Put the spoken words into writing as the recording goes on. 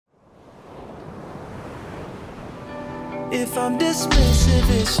If I'm dismissive,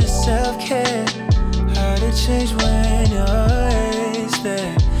 it's just self-care. How to change when you're always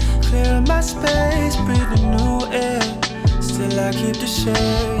there. Clearing my space, breathing new air. Still I keep the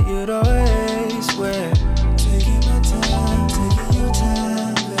shirt you'd always wear. Taking my time, taking your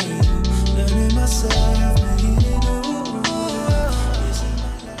time, baby. Learning myself, making it new.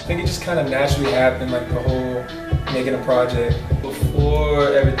 I think it just kind of naturally happened, like the whole making a project.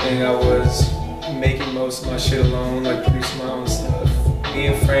 Before everything, I was making most of my shit alone, like producing my own stuff. Me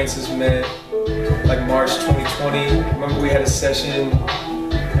and Francis met like March 2020. I remember we had a session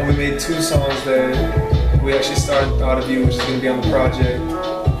and we made 2 songs that we actually started Thought of You, which is going to be on the project.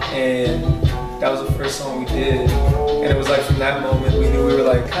 And that was the first song we did. And it was like from that moment we knew we were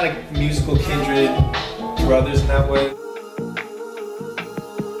like kind of musical kindred brothers in that way.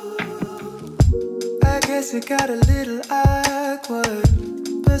 I guess it got a little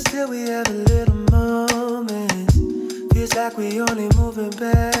awkward, but still we have a little moments. Feels like we only moving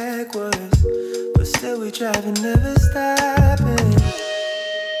backwards, but still we driving, never stopping.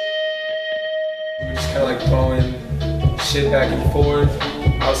 We're just kind of like throwing shit back and forth.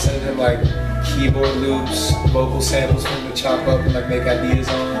 I was sending him like keyboard loops, vocal samples for him to chop up and like make ideas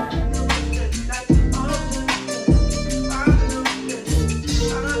on.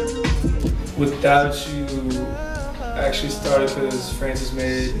 Without You actually started because Francis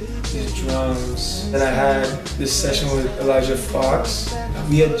made these drums. And I had this session with Elijah Fox.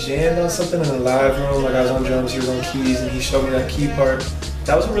 We had jammed on something in the live room, like I was on drums, he was on keys, and he showed me that key part.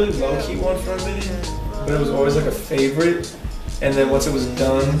 That was a really low-key one for a minute, but it was always like a favorite. And then once it was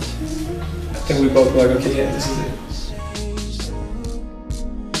done, I think we both were like, okay, yeah, this is it.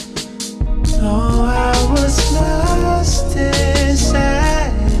 So I was lost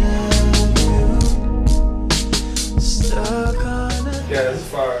inside of you, stuck on a... Yeah, that's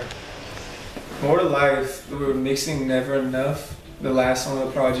fire. More to Life, we were mixing Never Enough, the last song of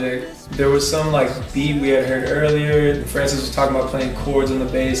the project. There was some like beat we had heard earlier. Francis was talking about playing chords on the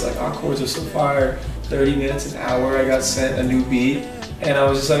bass, like our chords are so fire. 30 minutes, an hour, I got sent a new beat. And I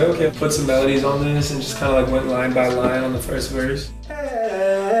was just like, okay, put some melodies on this and just kind of like went line by line on the first verse.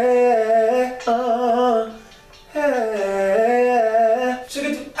 Hey, hey, should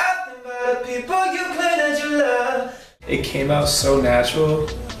get to asking about the people you claim that you love. It came out so natural.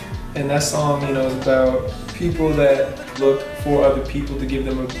 And that song, you know, is about people that look for other people to give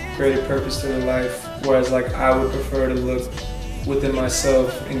them a greater purpose to their life. Whereas like I would prefer to look within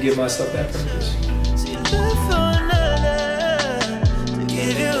myself and give myself that purpose.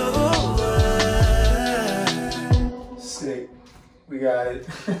 Sick. We got it.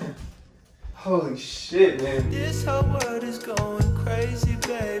 Holy shit, man. This whole world is going crazy,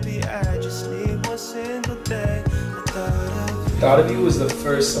 baby. I just need one single day. Thought of You was the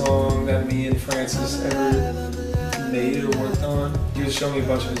first song that me and Francis ever made or worked on. He was showing me a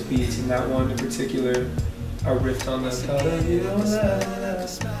bunch of his beats, and that one in particular, I riffed on the Thought of You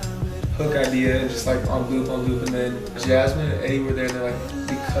hook idea, and just like on loop, and then Jasmine and Eddie were there, and they're like,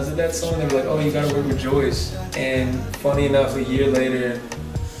 because of that song, they were like, oh, you gotta work with Joyce. And funny enough, a year later,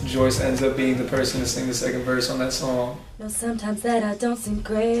 Joyce ends up being the person to sing the second verse on that song. No, sometimes that I don't seem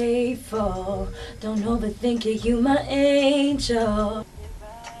grateful. Don't overthink it, you my angel.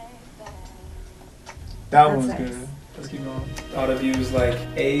 That one's good. Let's keep going. Thought of You is like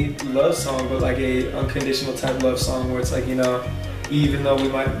a love song, but like a unconditional type love song where it's like, you know, even though we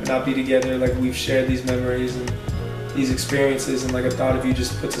might not be together, like we've shared these memories and these experiences, and like a thought of you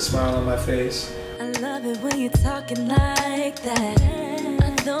just puts a smile on my face. I love it when you're talking like that.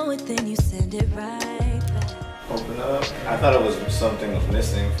 I know it, then you send it right back. Open up. I thought it was something was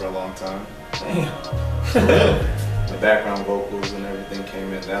missing for a long time. Damn. The background vocals and everything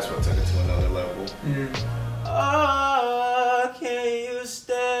came in. That's what took it to another level. Oh, can you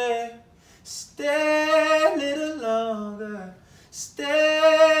stay a little longer?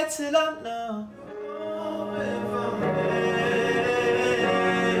 Stay till I know.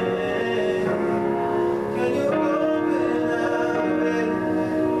 Can you open up?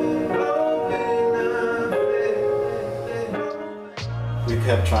 We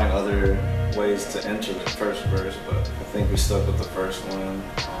kept trying other ways to enter the first verse, but I think we stuck with the first one.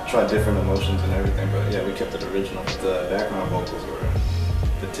 Tried different emotions and everything, but yeah, we kept it original. The background vocals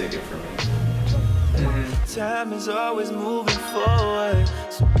were the ticket for me. Time is always moving forward,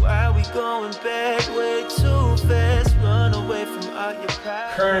 so why we going back way too fast? Run away from all your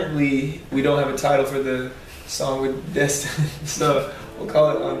pride. Currently, we don't have a title for the song with Destiny, so we'll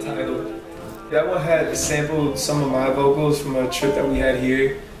call it Untitled. That one had sampled some of my vocals from a trip that we had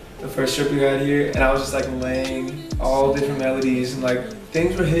here, the first trip we had here, and I was just like laying all different melodies and like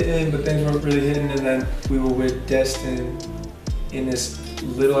things were hitting, but things weren't really hitting, and then we were with Destin in this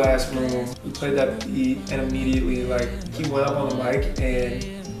little ass room. We played that beat, and immediately, like, he went up on the mic, and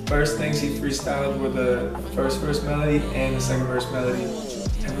first things he freestyled were the first verse melody and the second verse melody.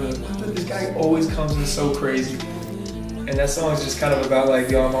 And we were like, what, this guy always comes in so crazy. And that song is just kind of about like,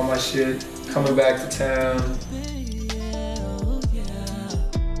 yo, I'm on my shit, coming back to town.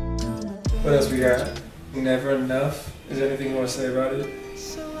 What else we got? Never Enough. Is there anything you want to say about it?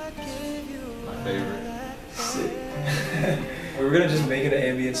 My favorite. Sick. We were gonna just make it an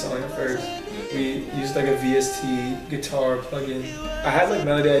ambient song at first. We used like a VST guitar plugin. I had like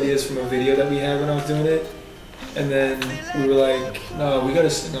melody ideas from a video that we had when I was doing it. And then we were like, no, we gotta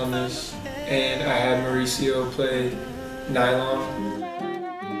sing on this. And I had Mauricio play Nylon.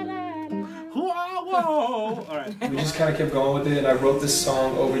 Whoa! All right. We just kind of kept going with it, and I wrote this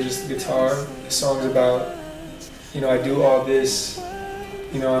song over just the guitar. The song's about, you know, I do all this,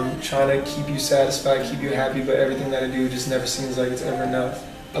 you know, I'm trying to keep you satisfied, keep you happy, but everything that I do just never seems like it's ever enough.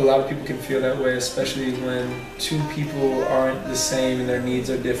 A lot of people can feel that way, especially when two people aren't the same and their needs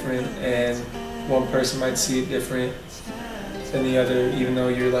are different, and one person might see it different than the other, even though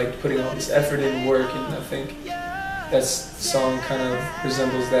you're like putting all this effort in work. And I think that song kind of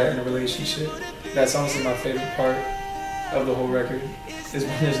resembles that in a relationship. That's honestly my favorite part of the whole record, is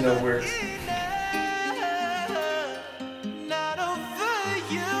when there's no words. Not over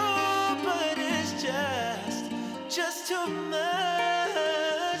you, but it's just too much.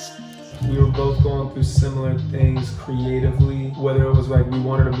 We were both going through similar things creatively, whether it was like we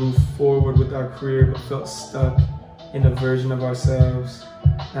wanted to move forward with our career but felt stuck in a version of ourselves.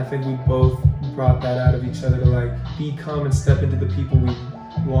 I think we both brought that out of each other to like become and step into the people we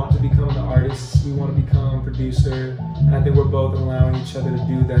want to become, the artists we want to become, producer. And I think we're both allowing each other to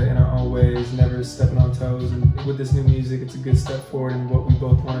do that in our own ways, never stepping on toes. And with this new music, it's a good step forward in what we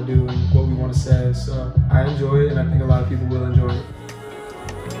both want to do and what we want to say. So I enjoy it, and I think a lot of people will enjoy it.